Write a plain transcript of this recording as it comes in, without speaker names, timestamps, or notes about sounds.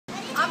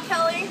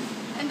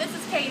And this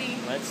is Katie.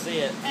 Let's see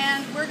it.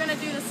 And we're going to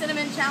do the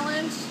cinnamon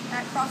challenge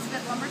at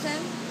CrossFit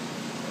Lumberton.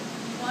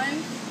 1,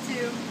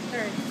 2,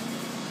 3.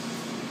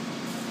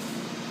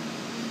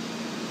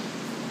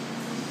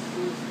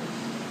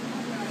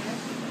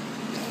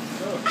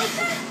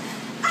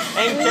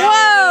 And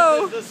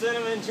Whoa! This is the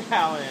cinnamon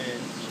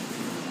challenge.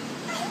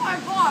 Oh my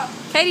god.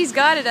 Katie's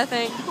got it, I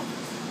think.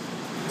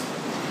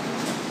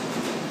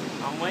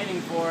 I'm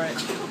waiting for it.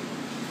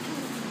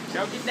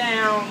 Choke it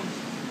down.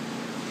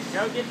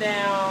 Choke it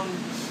down.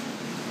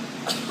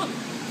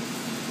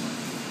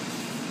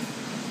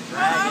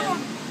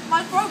 Dragon.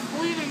 My throat's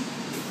bleeding.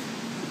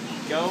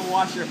 Go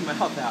wash your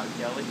mouth out,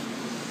 Kelly.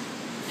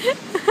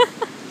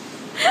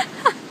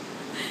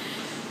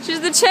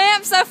 She's the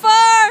champ so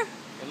far.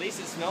 At least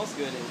it smells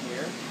good in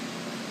here.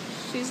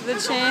 She's the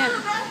champ.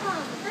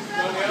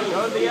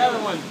 Go to the other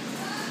one.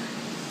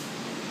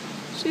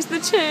 She's the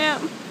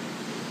champ.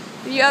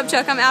 You up,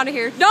 Chuck? I'm out of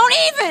here. Don't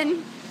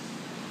even!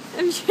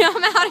 I'm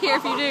out of here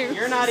if you do.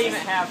 You're not even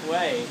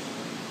halfway.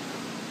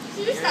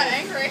 She just got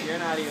angry. You're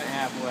not even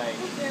halfway.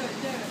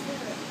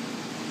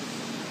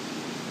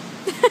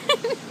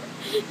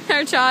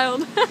 Her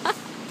child.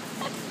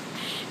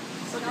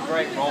 Such a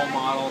great role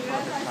model for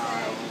her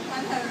child.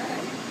 I know,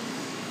 right?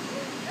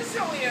 This is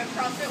what we do at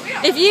CrossFit. We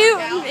don't If you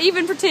work out.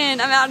 even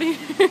pretend, I'm out of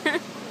here.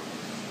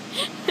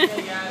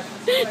 Okay, guys,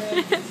 let's go ahead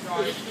and get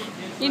started.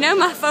 You know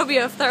my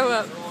phobia of throw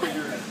up.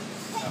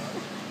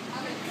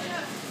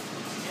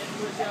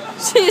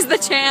 She's the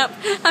champ.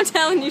 I'm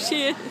telling you,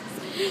 she is.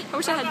 I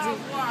wish I had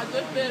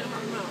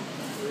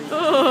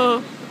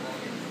Oh,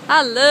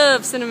 I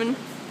love cinnamon.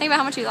 Think about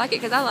how much you like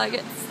it, because I like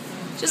it.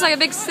 It's just like a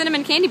big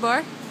cinnamon candy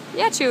bar.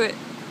 Yeah, chew it.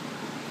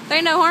 There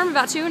ain't no harm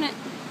about chewing it.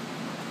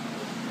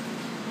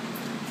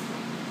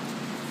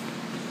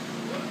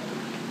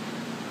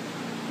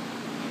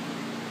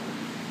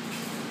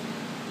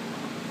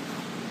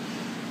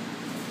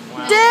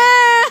 Wow.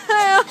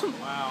 Damn!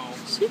 Wow.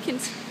 She can.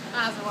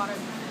 Eyes are watering.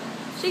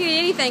 She can eat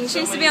anything. She So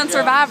used to be many on jokes.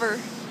 Survivor.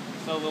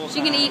 So little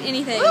She can time. eat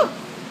anything. Woo!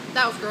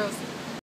 That was gross.